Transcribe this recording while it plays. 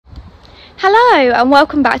Hello and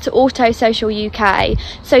welcome back to Auto Social UK.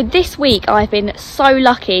 So this week I've been so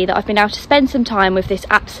lucky that I've been able to spend some time with this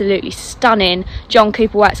absolutely stunning John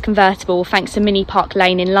Cooper Works convertible thanks to Mini Park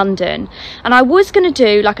Lane in London. And I was going to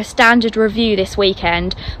do like a standard review this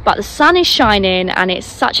weekend, but the sun is shining and it's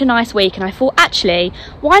such a nice week, and I thought actually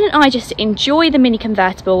why don't I just enjoy the mini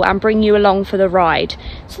convertible and bring you along for the ride.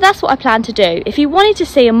 So that's what I plan to do. If you wanted to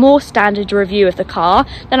see a more standard review of the car,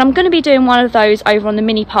 then I'm going to be doing one of those over on the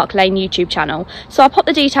Mini Park Lane YouTube channel. So I'll pop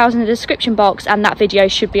the details in the description box and that video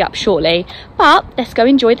should be up shortly. But let's go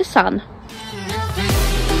enjoy the sun.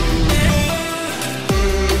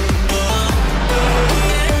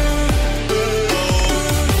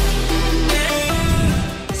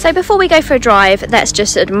 So before we go for a drive, let's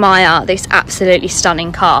just admire this absolutely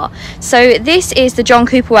stunning car. So this is the John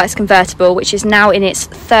Cooper Works convertible, which is now in its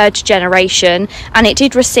third generation, and it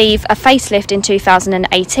did receive a facelift in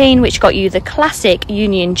 2018, which got you the classic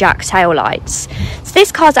Union Jack taillights. So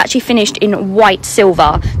this car's actually finished in white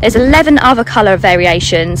silver. There's 11 other colour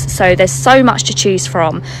variations, so there's so much to choose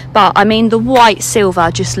from. But I mean, the white silver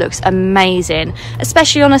just looks amazing,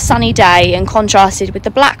 especially on a sunny day and contrasted with the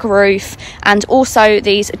black roof and also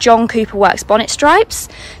these John Cooper Works bonnet stripes.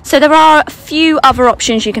 So there are a few other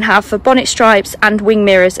options you can have for bonnet stripes and wing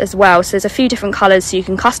mirrors as well, so there's a few different colours so you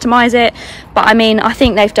can customise it. But I mean, I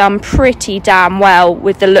think they've done pretty damn well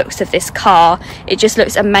with the looks of this car. It just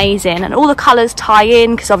looks amazing, and all the colours tie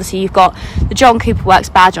in because obviously you've got the John Cooper Works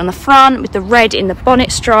badge on the front with the red in the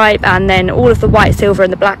bonnet stripe and then all of the white, silver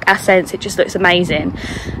and the black accents. It just looks amazing.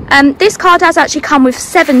 This car does actually come with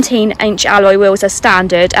 17-inch alloy wheels as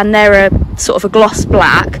standard, and they're a sort of a gloss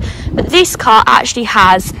black, but this car actually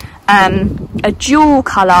has a dual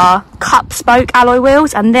colour cup spoke alloy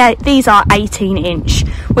wheels, and these are 18-inch,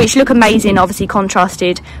 which look amazing, obviously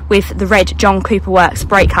contrasted with the red John Cooper Works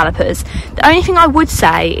brake calipers. The only thing I would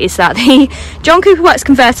say is that the John Cooper Works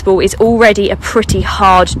convertible is already a pretty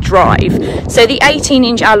hard drive, so the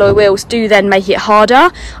 18-inch alloy wheels do then make it harder.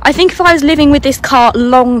 I think if I was living with this car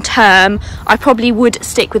long term, I probably would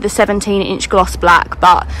stick with the 17-inch gloss black,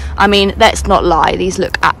 but I mean, let's not lie, these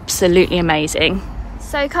look absolutely amazing.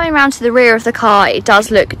 So coming around to the rear of the car, it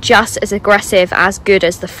does look just as aggressive as good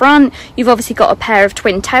as the front. You've obviously got a pair of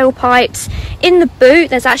twin tailpipes. In the boot,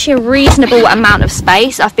 there's actually a reasonable amount of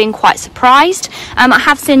space. I've been quite surprised. I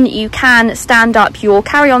have seen that you can stand up your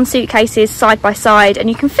carry-on suitcases side by side and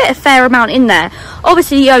you can fit a fair amount in there.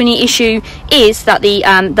 Obviously the only issue is that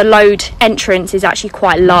the load entrance is actually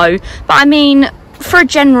quite low, but I mean, for a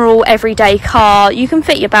general everyday car, you can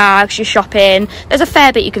fit your bags, your shopping, there's a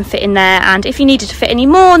fair bit you can fit in there, and if you needed to fit any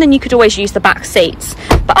more, then you could always use the back seats.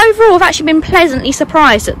 But overall, I've actually been pleasantly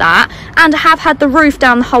surprised at that, and I have had the roof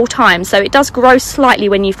down the whole time, so it does grow slightly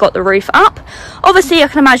when you've got the roof up. Obviously, I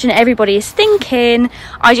can imagine everybody is thinking,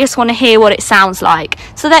 I just want to hear what it sounds like.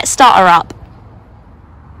 So let's start her up.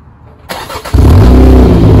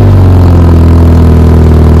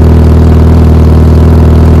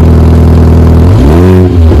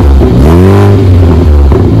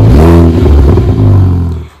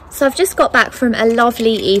 So I've just got back from a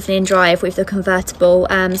lovely evening drive with the convertible.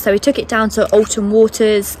 So we took it down to Alton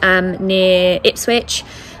Waters near Ipswich,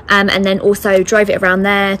 and then also drove it around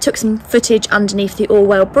there, took some footage underneath the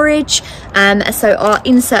Orwell Bridge. So I'll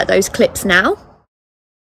insert those clips now.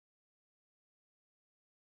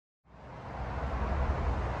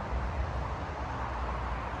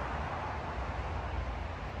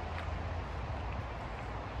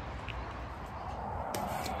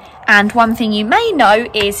 And one thing you may know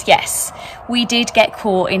is, yes, we did get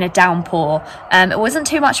caught in a downpour. It wasn't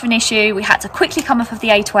too much of an issue. We had to quickly come off of the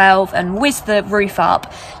A12 and whiz the roof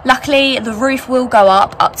up. Luckily, the roof will go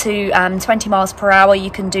up to 20 miles per hour. You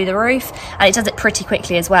can do the roof, and it does it pretty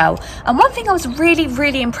quickly as well. And one thing I was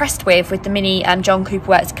really impressed with the Mini John Cooper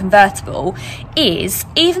Works convertible is,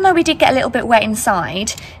 even though we did get a little bit wet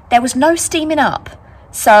inside, there was no steaming up.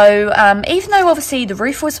 So even though obviously the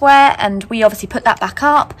roof was wet and we obviously put that back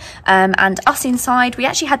up, and us inside, we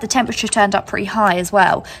actually had the temperature turned up pretty high as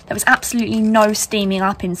well. There was absolutely no steaming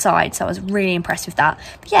up inside, so I was really impressed with that.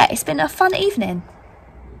 But yeah, it's been a fun evening.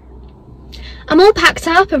 I'm all packed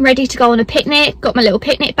up and ready to go on a picnic, got my little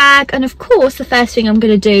picnic bag, and of course the first thing I'm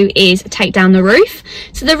going to do is take down the roof.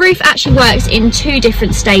 So the roof actually works in two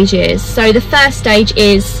different stages. So the first stage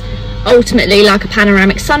is ultimately like a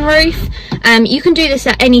panoramic sunroof. You can do this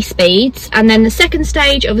at any speeds, and then the second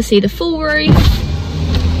stage, obviously the full roof.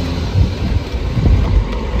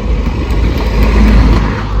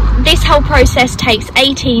 This whole process takes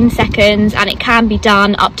 18 seconds and it can be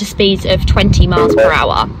done up to speeds of 20 miles per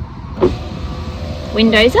hour.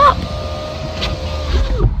 Windows up,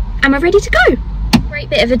 and we're ready to go. great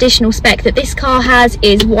bit of additional spec that this car has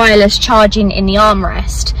is wireless charging in the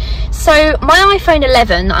armrest. So my iPhone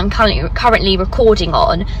 11 that I'm currently recording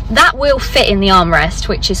on, that will fit in the armrest,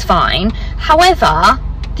 which is fine. However,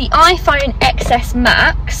 the iPhone XS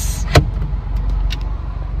Max,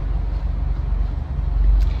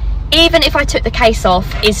 even if I took the case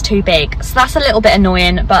off, is too big. So that's a little bit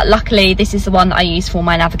annoying, but luckily this is the one that I use for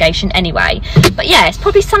my navigation anyway. But yeah, it's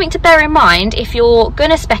probably something to bear in mind if you're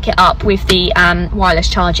gonna spec it up with the wireless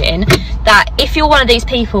charging, that if you're one of these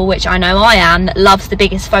people, which I know I am, that loves the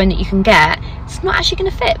biggest phone that you can get, it's not actually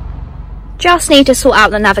gonna fit. Just need to sort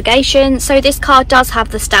out the navigation. So this car does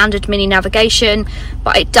have the standard mini navigation,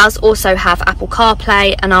 but it does also have Apple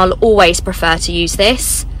CarPlay, and I'll always prefer to use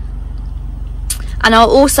this. And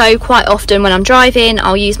I'll also, quite often when I'm driving,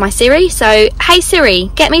 I'll use my Siri. So, hey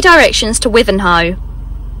Siri, get me directions to Wivenhoe.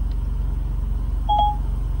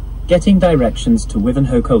 Getting directions to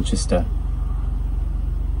Wivenhoe, Colchester.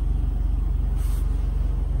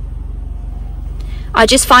 I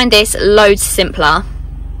just find this loads simpler.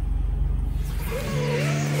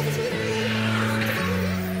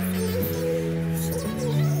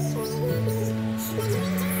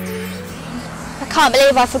 I can't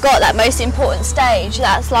believe I forgot that most important stage.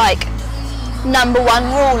 That's like #1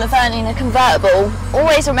 rule of owning a convertible.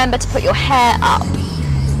 Always remember to put your hair up.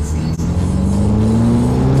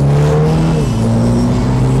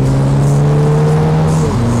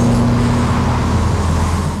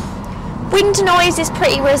 Wind noise is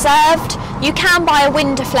pretty reserved. You can buy a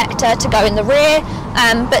wind deflector to go in the rear,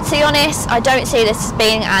 but to be honest, I don't see this as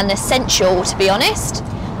being an essential, to be honest.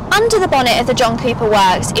 Under the bonnet of the John Cooper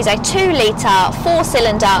Works is a 2-litre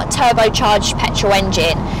 4-cylinder turbocharged petrol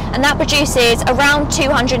engine, and that produces around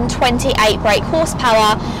 228 brake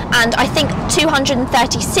horsepower and I think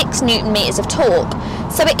 236 newton meters of torque.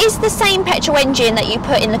 So it is the same petrol engine that you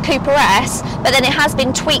put in the Cooper S, but then it has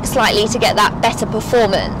been tweaked slightly to get that better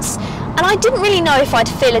performance. And I didn't really know if I'd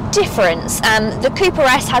feel a difference. The Cooper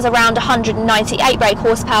S has around 198 brake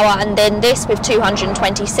horsepower, and then this with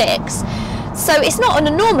 226. So it's not an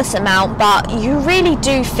enormous amount, but you really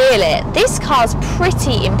do feel it. This car's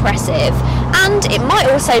pretty impressive, and it might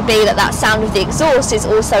also be that that sound of the exhaust is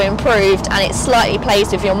also improved and it slightly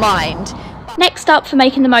plays with your mind. Next up, for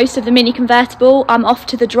making the most of the mini convertible, I'm off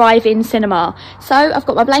to the drive-in cinema. So I've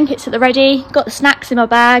got my blankets at the ready, got the snacks in my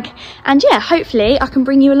bag, and yeah, hopefully I can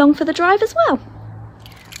bring you along for the drive as well.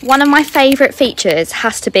 One of my favourite features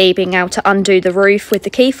has to be being able to undo the roof with the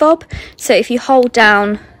key fob. So if you hold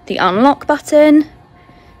down the unlock button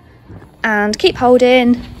and keep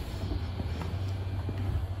holding,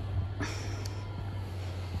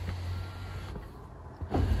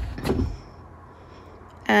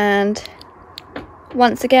 and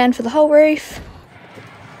once again for the whole roof.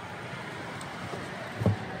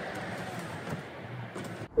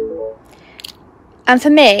 And for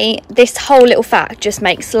me, this whole little fact just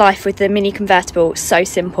makes life with the mini convertible so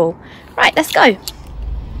simple. Right, let's go.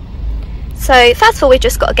 So first of all, we've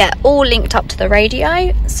just got to get all linked up to the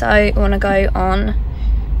radio. So we want to go on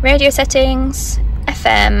radio settings,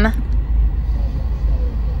 FM,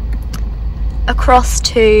 across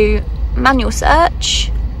to manual search,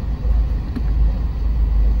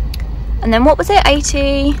 and then what was it,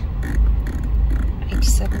 87.5.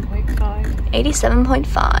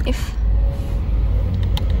 87.5.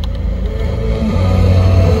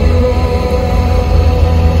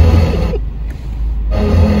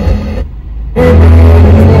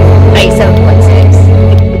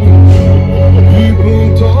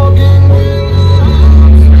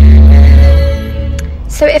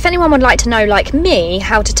 So if anyone would like to know, like me,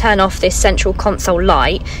 how to turn off this central console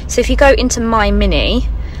light, so if you go into My Mini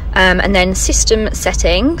and then System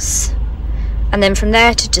Settings, and then from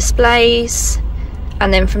there to Displays,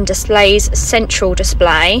 and then from Displays, Central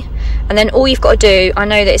Display, and then all you've got to do, I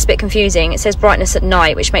know that it's a bit confusing, it says brightness at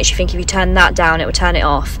night, which makes you think if you turn that down it will turn it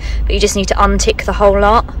off, but you just need to untick the whole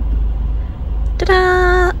lot.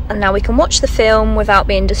 Ta-da! And now we can watch the film without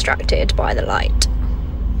being distracted by the light.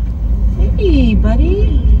 Hey,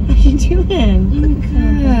 buddy. How you doing? I'm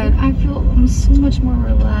good. I'm so much more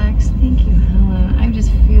relaxed. Thank you, Helen. I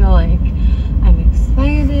just feel like I'm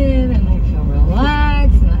excited and I feel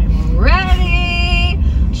relaxed and I'm ready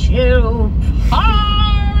to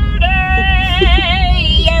party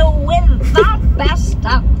with the best of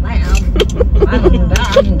them.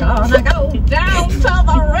 I'm gonna go down to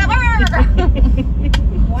the river.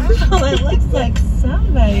 Wow, it looks like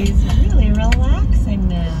somebody's really relaxing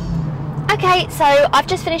now. Okay, so I've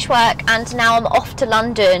just finished work and now I'm off to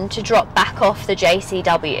London to drop back off the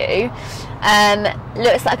JCW.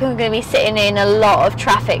 Looks like I'm going to be sitting in a lot of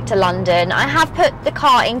traffic to London. I have put the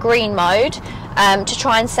car in green mode to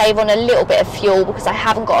try and save on a little bit of fuel because I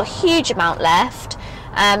haven't got a huge amount left.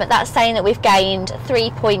 That's saying that we've gained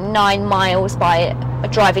 3.9 miles by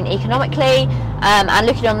driving economically, and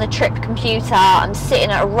looking on the trip computer, I'm sitting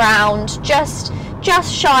at around just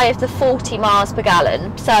shy of the 40 miles per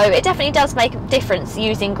gallon. So it definitely does make a difference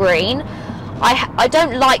using green. I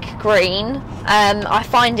don't like green.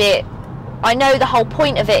 I know the whole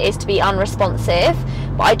point of it is to be unresponsive,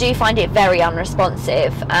 but I do find it very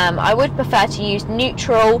unresponsive. I would prefer to use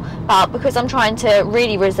neutral, but because I'm trying to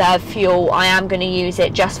really reserve fuel, I am going to use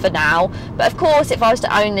it just for now. But of course, if I was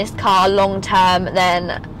to own this car long term,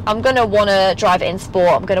 then I'm going to want to drive it in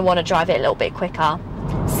sport. I'm going to want to drive it a little bit quicker.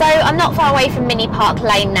 So I'm not far away from Mini Park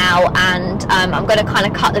Lane now, and I'm going to kind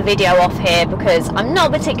of cut the video off here because I'm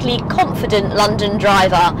not a particularly confident London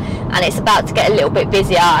driver and it's about to get a little bit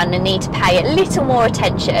busier and I need to pay a little more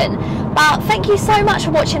attention. But thank you so much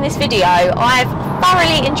for watching this video. I've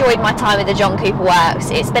thoroughly enjoyed my time with the John Cooper Works.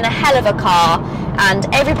 It's been a hell of a car, and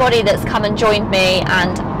everybody that's come and joined me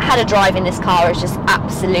and had a drive in this car has just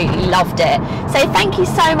absolutely loved it. So thank you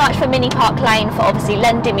so much for Mini Park Lane for obviously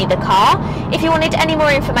lending me the car. If you wanted any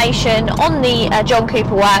more information on the John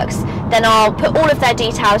Cooper Works, then I'll put all of their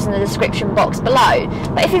details in the description box below.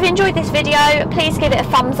 But if you've enjoyed this video, please give it a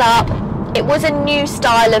thumbs up. It was a new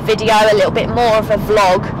style of video, a little bit more of a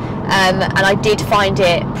vlog, and I did find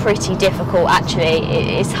it pretty difficult actually.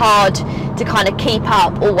 It's hard to kind of keep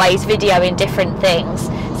up always videoing different things.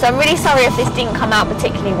 So I'm really sorry if this didn't come out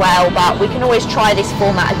particularly well, but we can always try this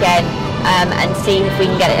format again and see if we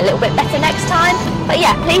can get it a little bit better next time. But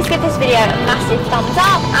yeah, please give this video a massive thumbs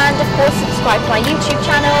up, and of course subscribe to my YouTube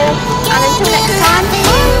channel, and until